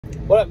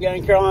What up,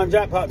 gang? Carolina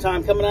Jackpot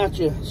time coming at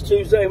you. It's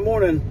Tuesday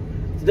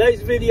morning.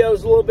 Today's video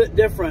is a little bit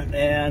different,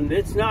 and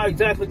it's not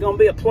exactly going to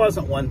be a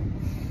pleasant one.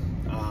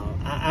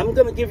 I'm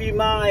going to give you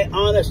my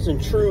honest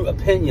and true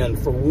opinion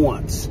for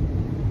once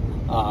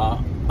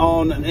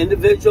on an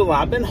individual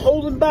I've been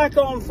holding back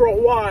on for a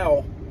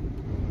while.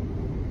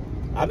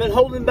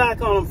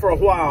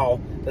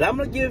 But I'm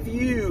going to give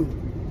you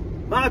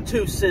my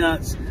 2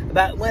 cents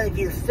about one of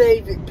your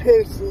favorite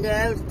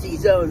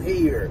personalities on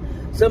here.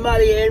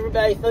 Somebody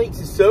everybody thinks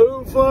is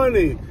so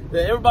funny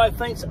that everybody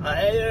thinks,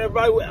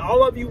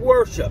 all of you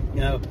worship.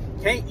 You know,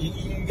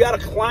 you got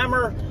to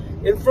clamor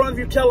in front of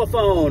your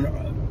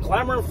telephone,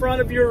 clamor in front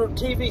of your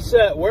TV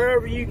set,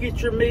 wherever you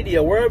get your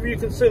media, wherever you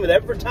consume it.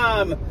 Every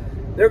time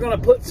they're going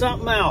to put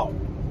something out.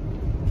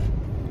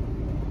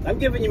 I'm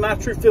giving you my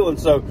true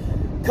feelings. So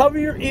cover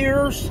your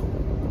ears,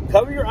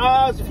 cover your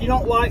eyes if you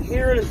don't like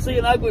hearing and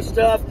seeing ugly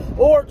stuff,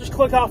 or just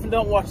click off and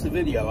don't watch the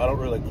video. I don't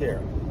really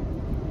care.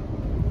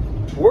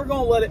 We're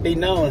going to let it be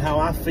known how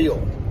I feel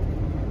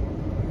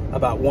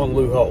about one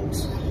Lou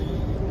Holtz.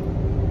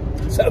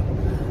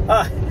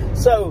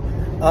 So,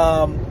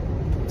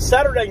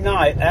 Saturday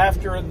night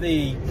after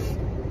the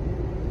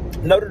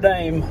Notre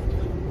Dame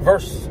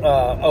versus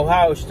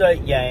Ohio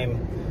State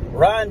game,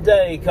 Ryan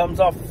Day comes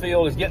off the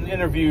field. He's getting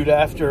interviewed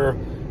after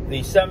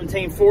the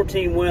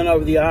 17-14 win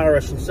over the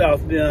Irish in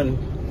South Bend,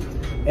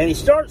 and he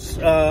starts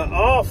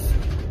off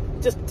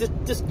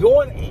just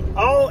going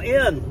all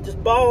in,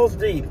 just balls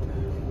deep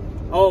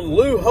on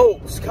Lou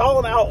Holtz,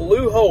 calling out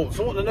Lou Holtz,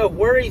 wanting to know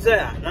where he's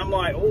at. And I'm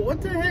like, well,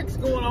 what the heck's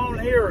going on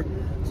here?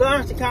 So I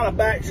have to kind of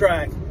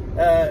backtrack.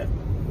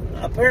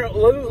 Apparently,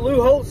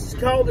 Lou Holtz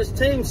called his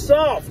team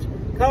soft.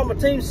 Called my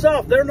team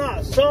soft. They're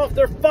not soft.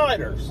 They're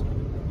fighters.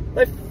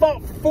 They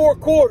fought for 4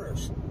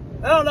 quarters.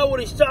 I don't know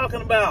what he's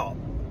talking about.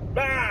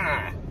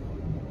 Bah!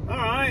 All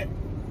right.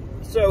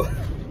 So,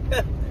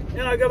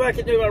 I go back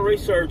and do my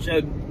research,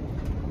 and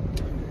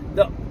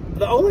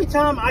the only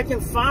time I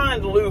can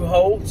find Lou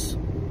Holtz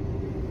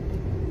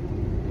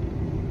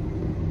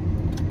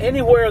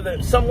anywhere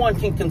that someone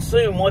can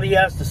consume what he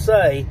has to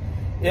say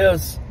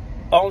is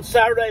on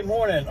Saturday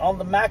morning on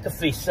the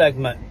McAfee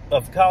segment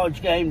of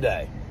College Game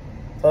Day.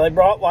 So they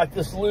brought like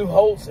this Lou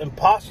Holtz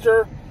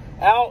imposter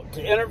out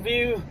to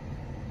interview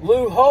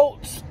Lou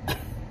Holtz.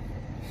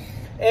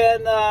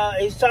 And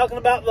he's talking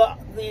about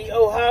the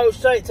Ohio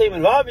State team.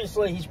 And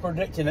obviously he's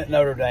predicting that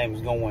Notre Dame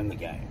is going to win the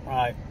game,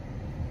 right?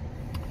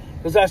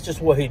 Because that's just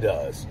what he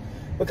does.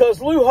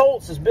 Because Lou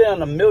Holtz has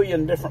been a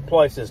million different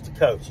places to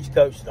coach. He's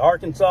coached at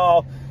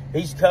Arkansas.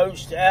 He's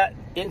coached at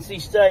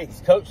NC State. He's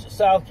coached at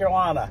South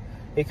Carolina.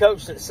 He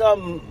coached at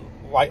some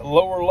like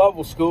lower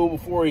level school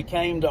before he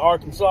came to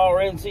Arkansas or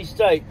NC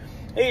State.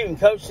 He even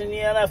coached in the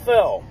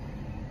NFL.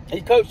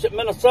 He coached at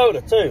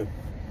Minnesota too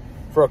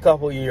for a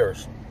couple of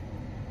years.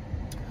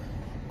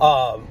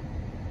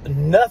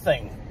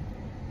 Nothing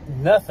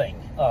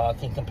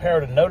can compare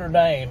to Notre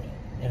Dame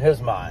in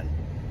his mind.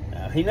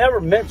 He never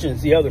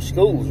mentions the other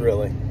schools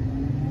really,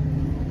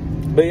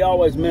 but he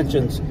always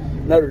mentions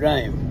Notre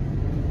Dame.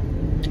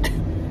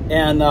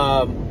 And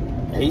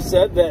he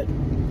said that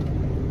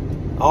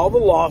all the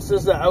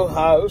losses that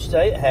Ohio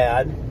State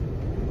had,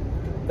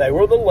 they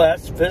were the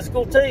less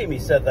physical team. He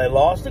said they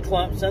lost to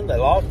Clemson, they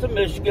lost to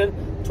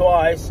Michigan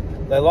twice,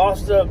 they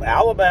lost to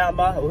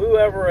Alabama,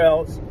 whoever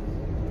else,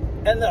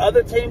 and the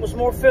other team was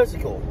more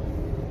physical.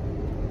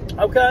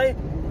 Okay?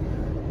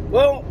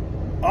 Well,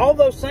 all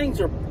those things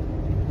are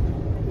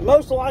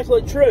most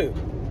likely true.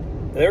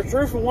 They're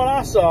true from what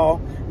I saw.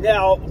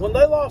 Now, when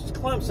they lost to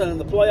Clemson in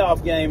the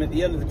playoff game at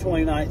the end of the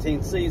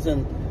 2019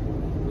 season,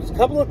 there was a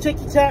couple of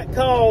ticky-tack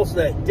calls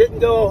that didn't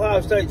go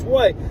Ohio State's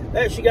way.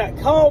 They actually got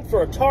called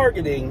for a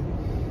targeting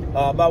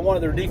by one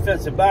of their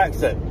defensive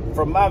backs that,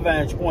 from my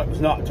vantage point, was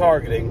not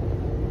targeting.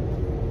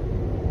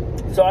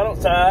 So I don't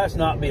say that's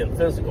not being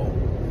physical.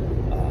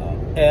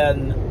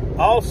 And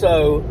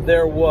also,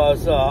 there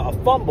was a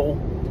fumble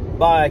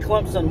by a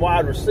Clemson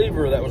wide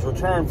receiver that was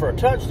returned for a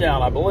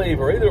touchdown, I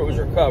believe, or either it was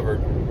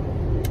recovered.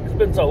 It's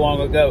been so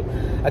long ago,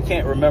 I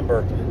can't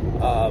remember.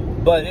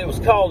 But it was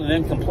called an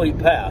incomplete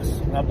pass.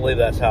 I believe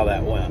that's how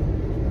that went.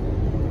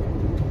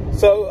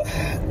 So,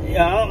 I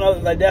don't know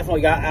that they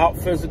definitely got out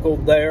physical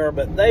there,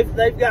 but they've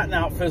gotten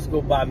out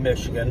physical by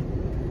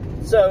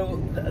Michigan.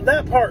 So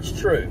that part's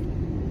true.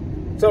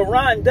 So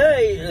Ryan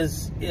Day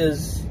is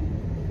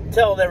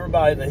telling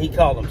everybody that he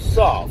called them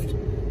soft.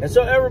 And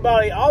so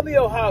everybody, all the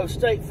Ohio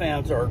State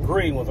fans are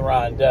agreeing with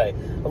Ryan Day.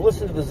 I've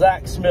listened to the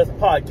Zach Smith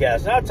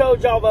podcast. And I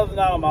told y'all the other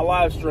night on my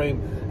live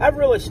stream, I've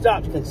really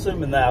stopped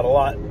consuming that a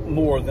lot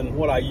more than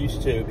what I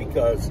used to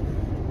because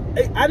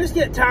I just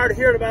get tired of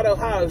hearing about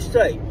Ohio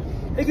State.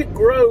 He could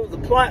grow the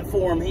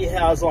platform he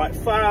has like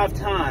 5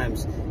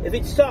 times if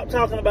he'd stop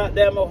talking about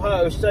damn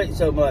Ohio State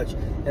so much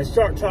and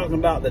start talking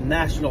about the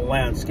national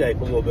landscape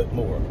a little bit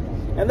more.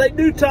 And they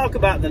do talk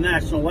about the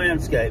national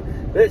landscape,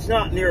 but it's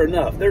not near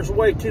enough. There's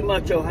way too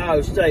much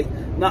Ohio State,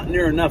 not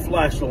near enough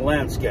national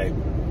landscape.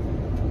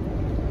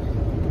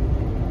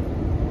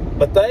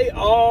 But they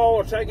all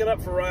are taking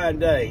up for Ryan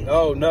Day.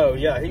 Oh, no,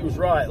 yeah, he was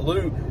right.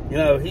 Lou You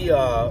know, he,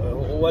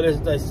 what is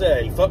it they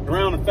say? He fucked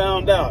around and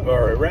found out,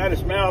 or he ran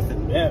his mouth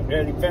and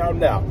he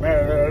found out.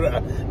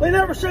 They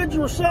never said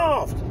you were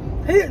soft.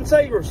 He didn't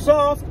say you were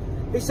soft.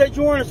 He said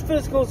you weren't as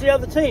physical as the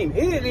other team.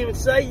 He didn't even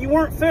say you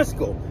weren't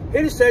physical. He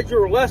just said you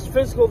were less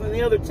physical than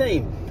the other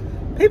team.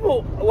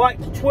 People like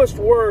to twist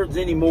words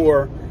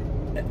anymore.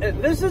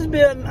 This has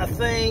been a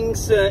thing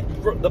since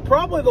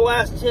probably the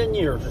last 10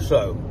 years or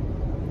so.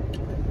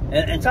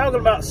 And talking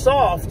about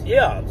soft,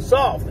 yeah,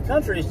 soft. The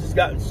country has just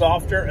gotten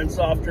softer and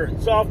softer and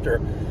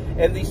softer.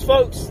 And these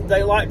folks,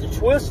 they like to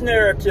twist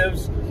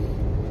narratives,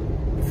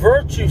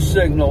 virtue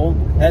signal,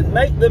 and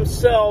make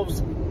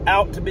themselves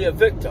out to be a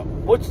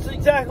victim, which is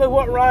exactly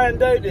what Ryan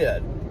Day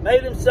did.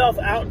 Made himself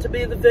out to be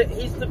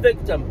he's the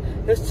victim.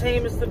 His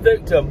team is the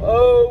victim.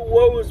 Oh,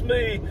 woe is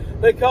me.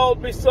 They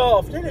called me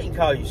soft. They didn't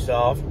call you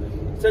soft.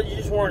 They said you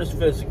just weren't as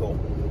physical.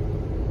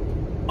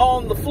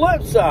 On the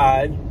flip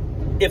side,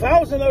 if I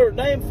was a Notre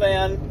Dame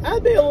fan,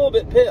 I'd be a little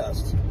bit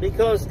pissed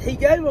because he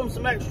gave them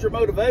some extra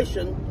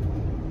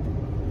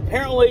motivation.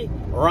 Apparently,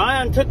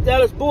 Ryan took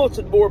that as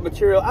bulletin board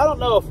material. I don't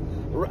know if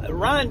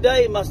Ryan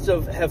Day must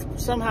have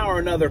somehow or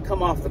another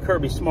come off the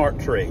Kirby Smart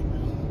tree.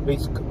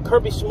 Because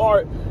Kirby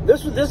Smart,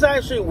 this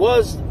actually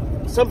was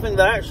something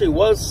that actually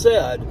was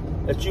said,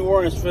 that you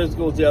weren't as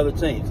physical as the other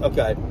teams.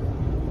 Okay.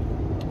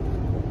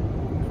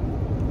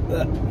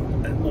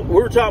 We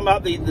were talking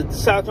about the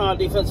South Carolina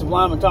defensive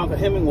lineman Tonka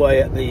Hemingway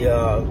at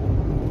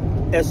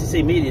the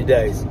SEC Media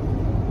Days,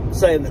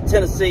 saying that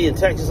Tennessee and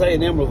Texas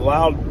A&M were the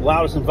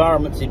loudest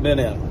environments he'd been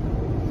in.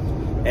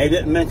 And he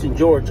didn't mention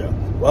Georgia.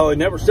 Well, he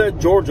never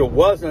said Georgia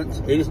wasn't.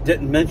 He just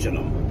didn't mention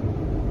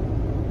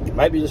them.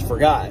 Maybe he just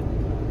forgot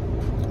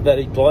that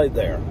he played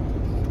there.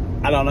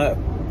 I don't know.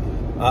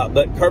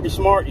 But Kirby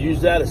Smart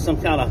used that as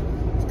some kind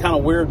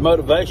of weird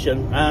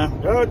motivation.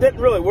 It didn't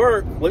really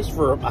work. At least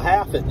for a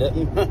half, it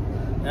didn't.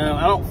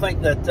 I don't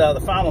think that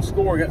the final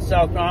score against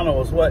South Carolina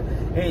was what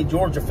any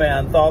Georgia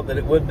fan thought that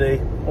it would be,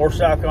 or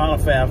South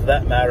Carolina fan for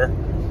that matter.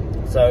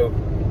 So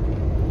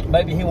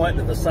maybe he went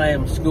to the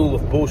same school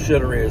of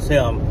bullshittery as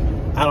him.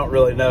 I don't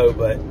really know,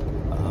 but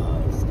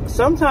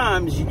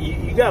sometimes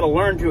you got to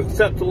learn to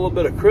accept a little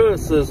bit of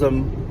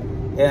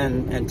criticism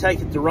and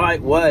take it the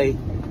right way.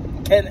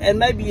 And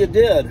maybe you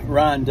did,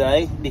 Ryan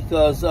Day,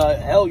 because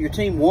hell, your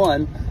team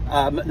won.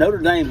 Notre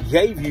Dame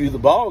gave you the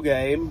ball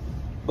game,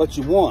 but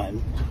you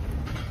won.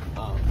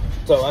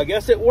 So I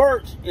guess it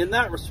worked in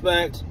that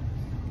respect.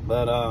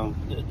 But I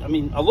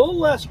mean, a little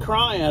less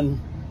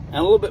crying and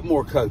a little bit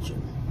more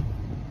coaching.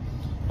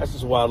 That's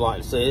just what I'd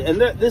like to see. And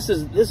this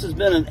has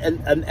been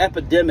an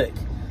epidemic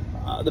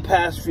the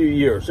past few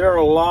years. There are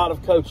a lot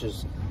of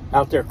coaches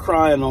out there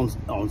crying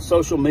on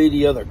social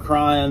media. They're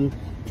crying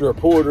to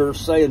reporters,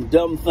 saying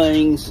dumb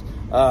things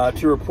to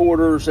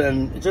reporters,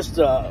 and just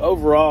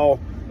overall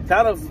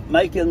kind of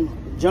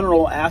making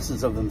general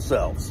asses of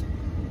themselves.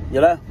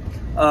 You know?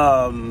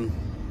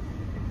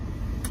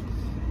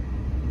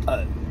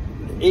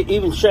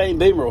 Even Shane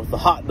Beamer with the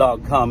hot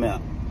dog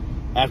comment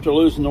after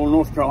losing to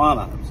North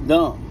Carolina. It's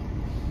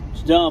dumb.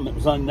 It's dumb. It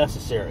was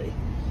unnecessary.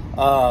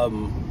 Yeah,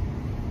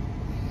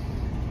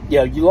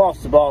 you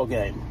lost the ball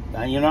game.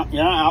 Now, you're not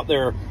out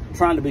there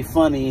trying to be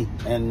funny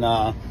and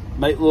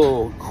make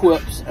little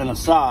quips and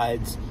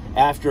asides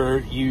after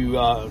you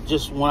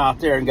just went out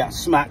there and got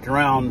smacked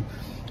around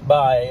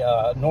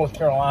by North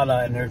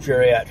Carolina and their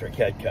geriatric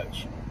head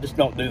coach. Just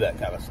don't do that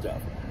kind of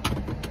stuff.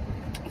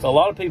 So a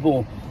lot of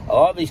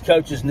these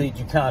coaches need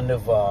to kind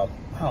of, I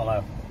don't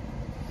know,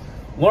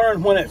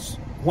 learn when it's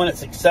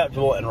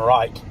acceptable and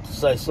right to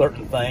say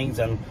certain things,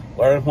 and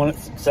learn when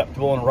it's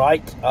acceptable and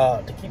right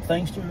to keep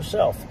things to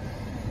yourself.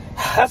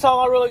 That's all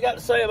I really got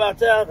to say about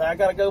that. I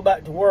got to go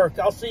back to work.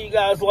 I'll see you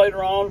guys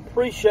later on.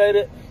 Appreciate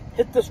it.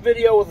 Hit this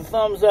video with a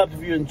thumbs up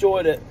if you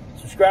enjoyed it.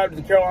 Subscribe to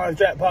the Carolina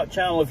Jackpot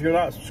channel if you're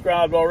not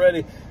subscribed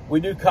already.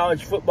 We do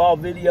college football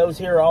videos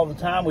here all the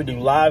time. We do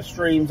live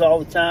streams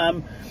all the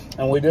time.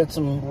 And we did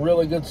some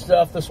really good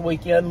stuff this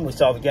weekend. We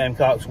saw the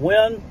Gamecocks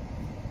win.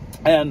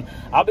 And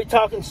I'll be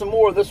talking some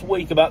more this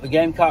week about the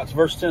Gamecocks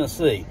versus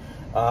Tennessee.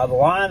 The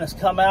line has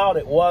come out.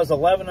 It was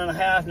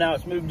 11.5. Now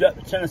it's moved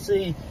up to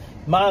Tennessee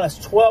minus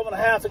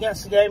 12.5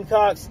 against the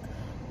Gamecocks.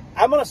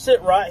 I'm going to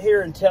sit right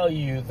here and tell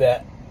you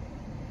that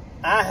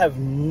I have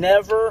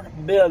never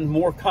been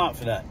more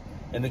confident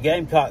in the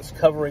Gamecocks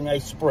covering a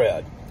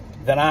spread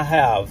than I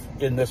have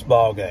in this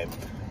ball game.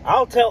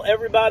 I'll tell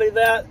everybody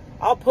that.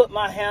 I'll put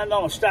my hand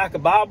on a stack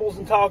of Bibles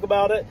and talk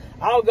about it.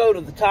 I'll go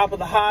to the top of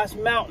the highest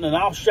mountain and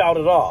I'll shout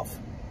it off.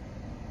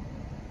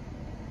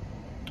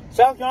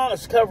 South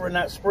Carolina's covering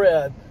that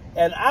spread,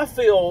 and I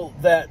feel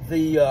that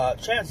the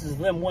chances of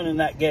them winning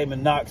that game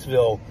in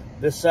Knoxville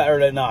this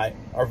Saturday night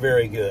are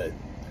very good.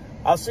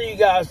 I'll see you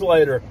guys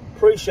later.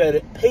 Appreciate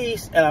it.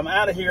 Peace, and I'm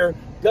out of here.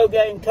 Go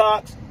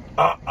Gamecocks.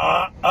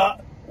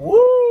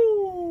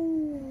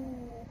 Woo!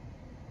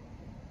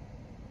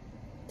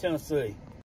 Tennessee.